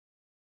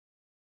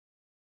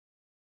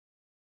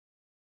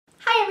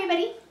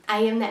everybody,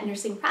 I am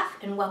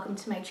Thatnursingprof and welcome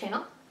to my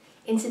channel.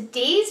 In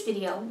today's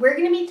video, we're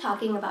going to be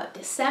talking about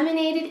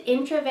Disseminated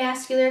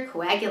Intravascular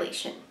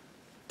Coagulation,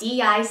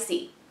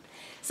 DIC.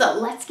 So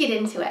let's get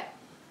into it.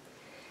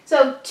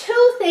 So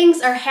two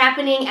things are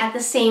happening at the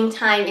same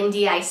time in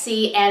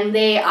DIC and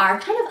they are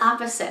kind of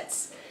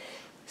opposites.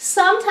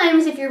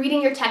 Sometimes if you're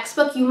reading your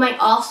textbook, you might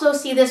also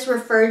see this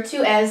referred to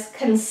as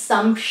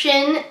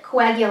consumption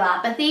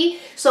coagulopathy.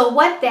 So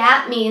what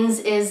that means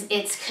is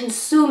it's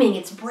consuming,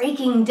 it's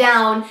breaking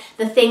down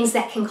the things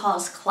that can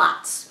cause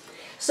clots.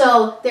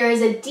 So there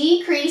is a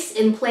decrease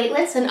in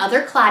platelets and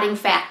other clotting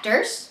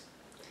factors.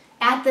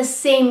 At the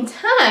same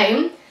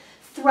time,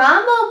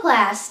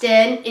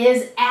 thromboplastin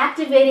is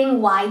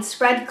activating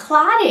widespread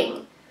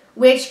clotting,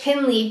 which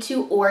can lead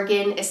to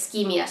organ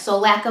ischemia. So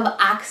lack of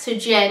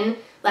oxygen,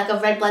 lack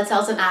of red blood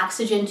cells and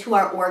oxygen to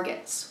our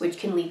organs, which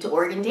can lead to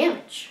organ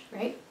damage,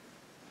 right?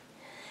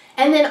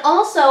 And then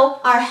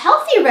also our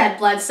healthy red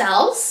blood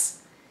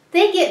cells,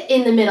 they get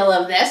in the middle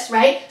of this,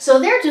 right? So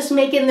they're just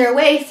making their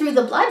way through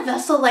the blood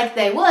vessel like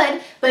they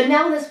would, but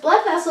now this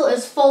blood vessel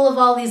is full of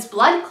all these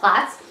blood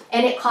clots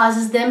and it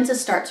causes them to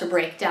start to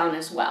break down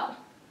as well.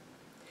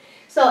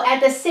 So at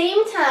the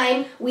same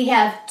time, we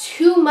have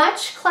too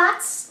much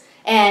clots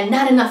and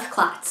not enough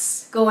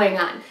clots going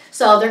on.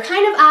 So they're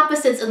kind of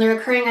opposites and they're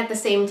occurring at the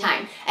same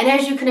time. And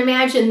as you can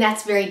imagine,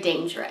 that's very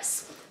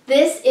dangerous.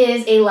 This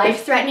is a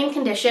life-threatening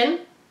condition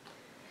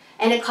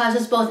and it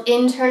causes both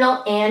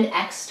internal and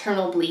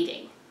external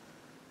bleeding.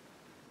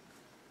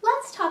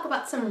 Let's talk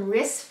about some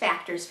risk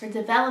factors for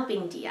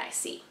developing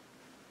DIC.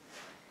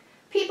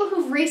 People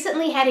who've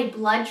recently had a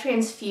blood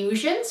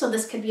transfusion, so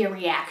this could be a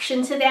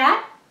reaction to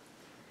that.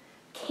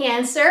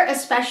 Cancer,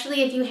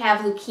 especially if you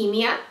have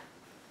leukemia.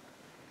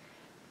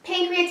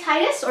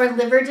 Pancreatitis or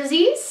liver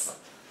disease.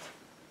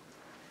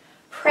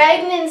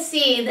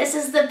 Pregnancy, this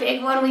is the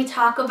big one we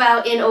talk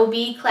about in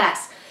OB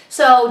class.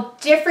 So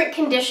different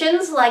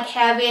conditions like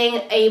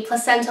having a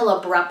placental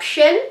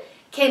abruption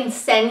can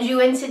send you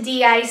into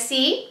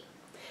DIC.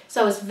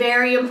 So it's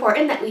very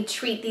important that we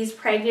treat these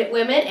pregnant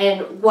women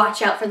and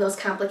watch out for those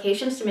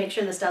complications to make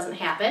sure this doesn't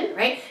happen,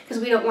 right?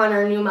 Because we don't want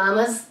our new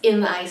mamas in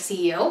the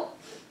ICU.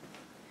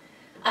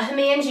 A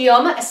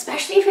hemangioma,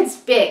 especially if it's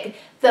big,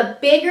 the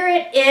bigger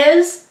it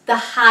is, the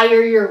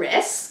higher your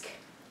risk.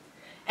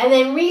 And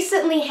then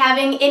recently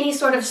having any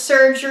sort of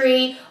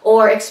surgery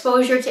or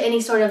exposure to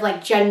any sort of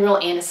like general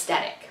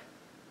anesthetic.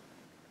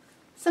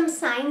 Some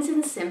signs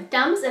and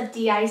symptoms of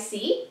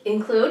DIC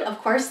include, of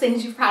course,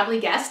 things you've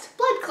probably guessed,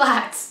 blood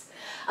clots,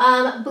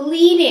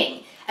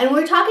 bleeding. And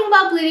when we're talking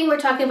about bleeding, we're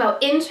talking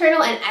about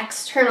internal and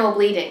external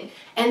bleeding.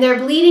 And they're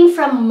bleeding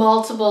from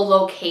multiple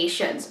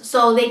locations.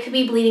 So they could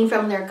be bleeding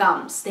from their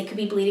gums. They could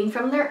be bleeding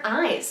from their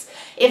eyes.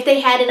 If they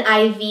had an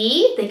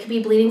IV, they could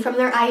be bleeding from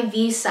their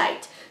IV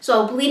site.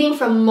 So bleeding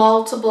from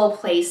multiple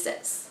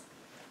places.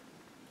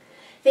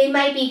 They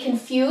might be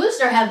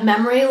confused or have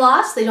memory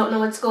loss. They don't know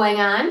what's going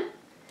on.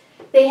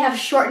 They have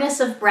shortness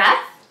of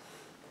breath,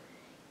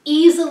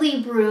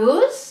 easily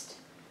bruised.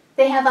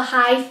 They have a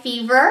high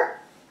fever.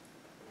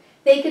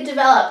 They could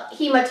develop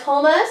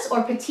hematomas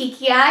or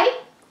petechiae.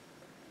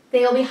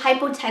 They will be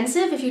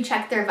hypotensive if you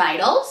check their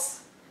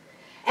vitals.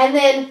 And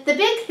then the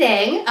big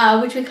thing,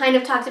 which we kind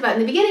of talked about in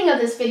the beginning of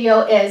this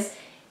video, is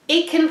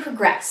it can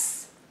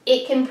progress.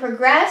 It can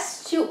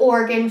progress to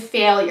organ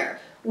failure,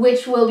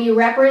 which will be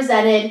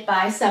represented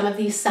by some of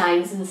these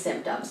signs and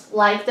symptoms,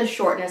 like the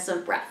shortness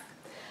of breath,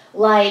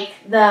 like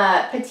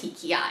the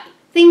petechiae,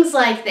 things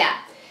like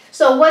that.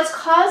 So what's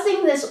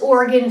causing this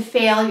organ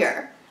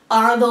failure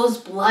are those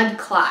blood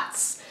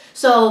clots.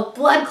 So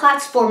blood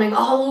clots forming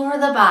all over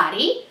the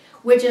body,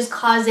 which is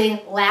causing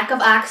lack of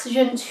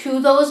oxygen to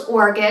those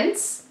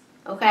organs,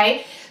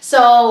 okay?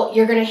 So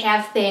you're gonna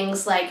have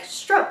things like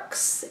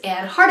strokes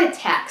and heart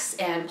attacks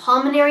and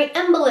pulmonary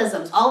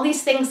embolisms. All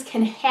these things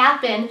can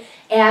happen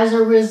as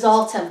a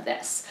result of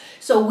this.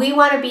 So we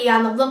wanna be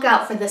on the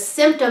lookout for the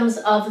symptoms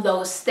of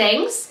those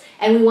things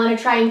and we wanna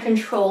try and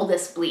control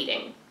this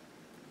bleeding.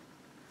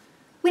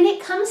 When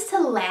it comes to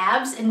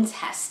labs and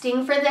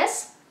testing for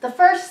this, the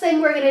first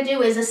thing we're gonna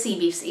do is a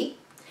CBC.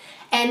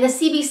 And the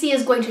CBC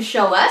is going to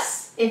show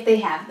us, if they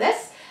have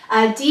this,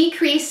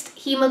 decreased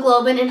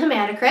hemoglobin and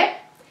hematocrit,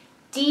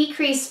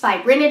 decreased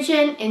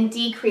fibrinogen, and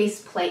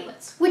decreased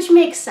platelets, which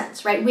makes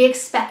sense, right? We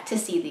expect to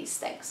see these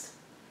things.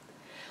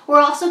 We're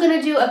also going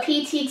to do a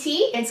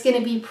PTT. It's going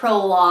to be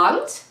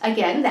prolonged.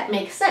 Again, that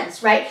makes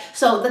sense, right?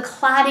 So the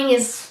clotting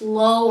is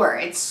slower.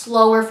 It's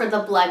slower for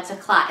the blood to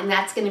clot, and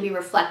that's going to be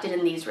reflected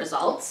in these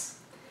results.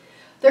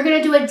 They're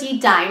going to do a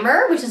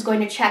D-dimer, which is going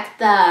to check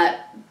the,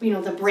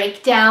 the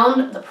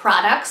breakdown, the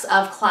products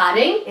of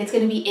clotting. It's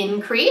going to be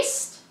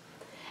increased.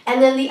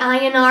 And then the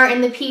INR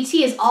and the PT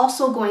is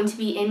also going to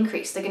be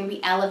increased. They're going to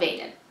be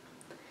elevated.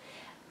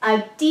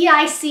 A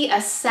DIC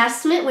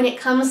assessment when it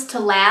comes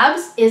to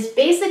labs is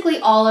basically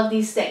all of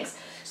these things.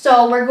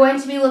 So we're going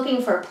to be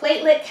looking for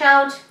platelet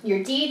count,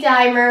 your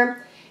D-dimer,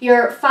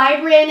 your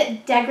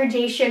fibrin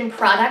degradation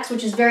products,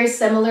 which is very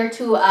similar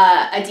to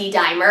a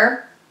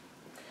D-dimer.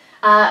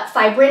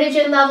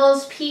 fibrinogen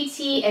levels,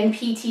 PT, and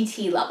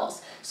PTT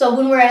levels. So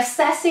when we're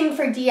assessing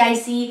for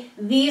DIC,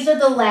 these are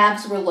the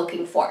labs we're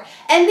looking for.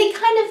 And they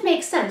kind of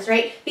make sense,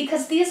 right?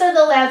 Because these are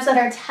the labs that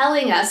are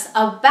telling us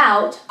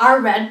about our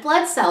red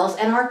blood cells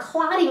and our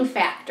clotting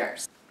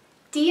factors.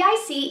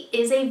 DIC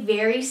is a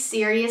very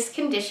serious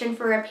condition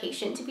for a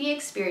patient to be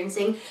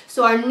experiencing,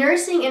 so our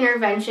nursing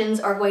interventions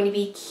are going to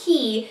be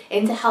key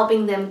into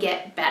helping them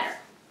get better.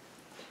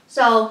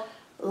 So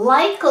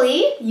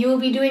likely you will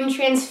be doing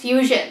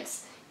transfusions.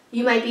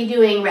 You might be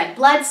doing red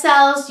blood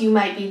cells, you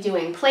might be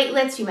doing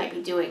platelets, you might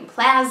be doing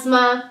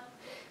plasma.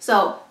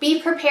 So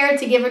be prepared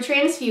to give a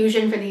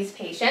transfusion for these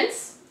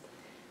patients.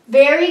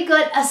 Very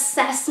good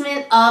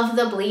assessment of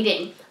the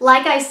bleeding.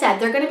 Like I said,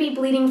 they're going to be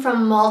bleeding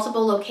from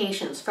multiple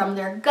locations, from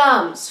their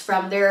gums,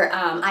 from their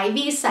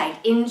IV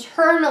site,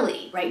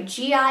 internally, right?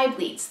 GI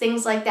bleeds,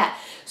 things like that.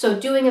 So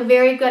doing a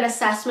very good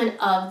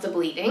assessment of the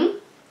bleeding.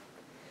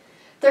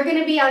 They're going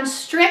to be on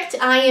strict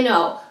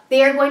I&O.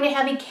 They are going to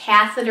have a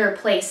catheter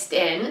placed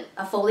in,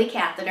 a Foley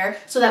catheter,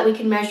 so that we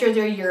can measure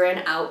their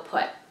urine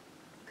output.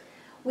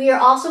 We are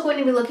also going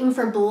to be looking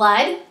for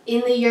blood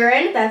in the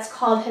urine. That's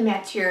called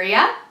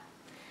hematuria.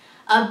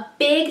 A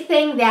big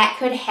thing that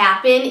could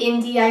happen in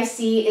DIC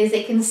is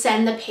it can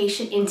send the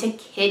patient into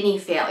kidney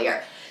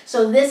failure.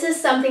 So this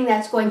is something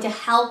that's going to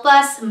help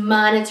us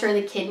monitor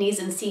the kidneys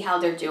and see how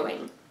they're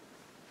doing.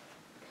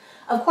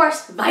 Of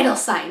course, vital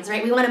signs,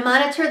 right? We want to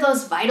monitor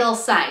those vital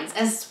signs,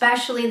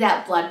 especially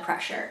that blood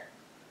pressure.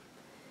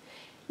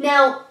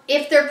 Now,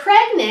 if they're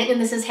pregnant,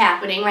 and this is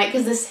happening, right,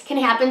 because this can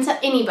happen to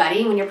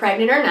anybody when you're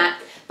pregnant or not,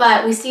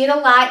 but we see it a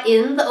lot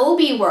in the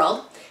OB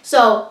world.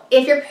 So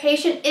if your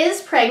patient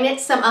is pregnant,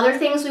 some other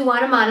things we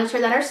want to monitor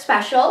that are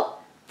special,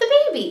 the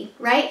baby,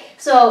 right?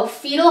 So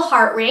fetal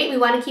heart rate, we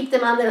want to keep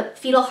them on the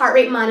fetal heart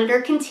rate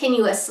monitor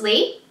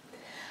continuously.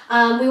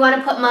 We want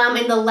to put mom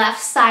in the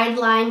left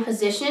sideline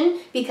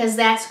position because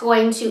that's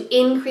going to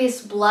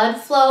increase blood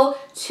flow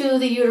to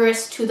the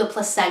uterus, to the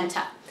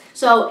placenta.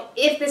 So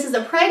if this is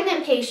a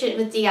pregnant patient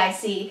with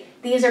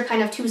DIC, these are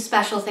kind of two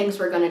special things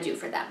we're going to do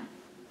for them.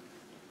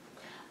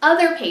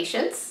 Other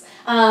patients,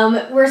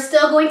 we're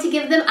still going to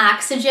give them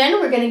oxygen.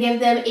 We're going to give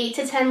them 8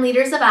 to 10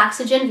 liters of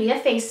oxygen via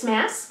face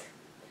mask.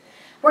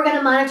 We're going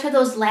to monitor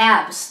those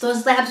labs.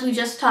 Those labs we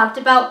just talked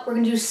about, we're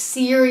going to do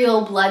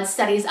serial blood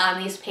studies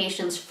on these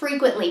patients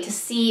frequently to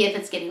see if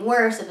it's getting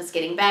worse, if it's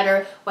getting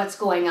better, what's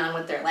going on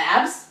with their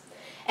labs.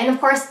 And of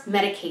course,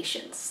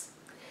 medications.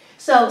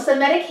 So some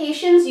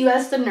medications you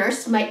as the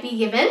nurse might be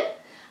given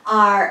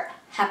are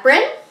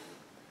heparin,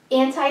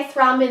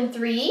 antithrombin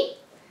 3,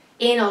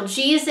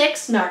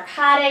 analgesics,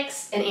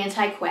 narcotics, and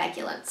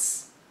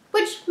anticoagulants.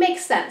 Which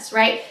makes sense,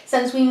 right?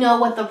 Since we know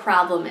what the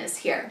problem is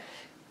here.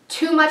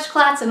 Too much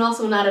clots and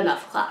also not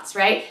enough clots,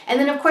 right? And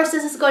then of course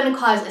this is going to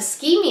cause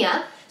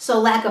ischemia, so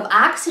lack of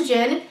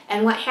oxygen,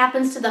 and what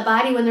happens to the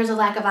body when there's a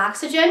lack of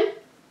oxygen?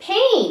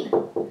 Pain,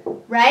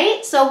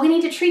 right? So we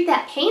need to treat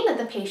that pain that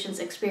the patient's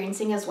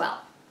experiencing as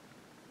well.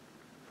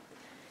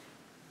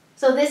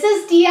 So this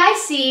is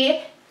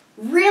DIC,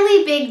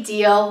 really big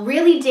deal,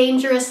 really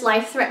dangerous,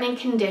 life-threatening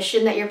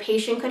condition that your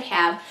patient could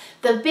have.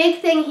 The big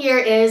thing here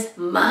is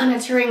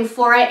monitoring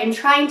for it and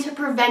trying to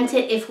prevent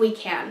it if we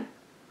can.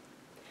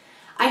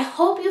 I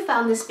hope you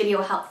found this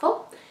video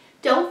helpful.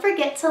 Don't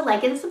forget to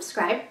like and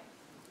subscribe.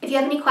 If you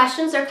have any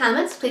questions or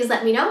comments, please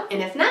let me know.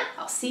 And if not,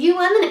 I'll see you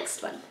on the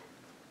next one.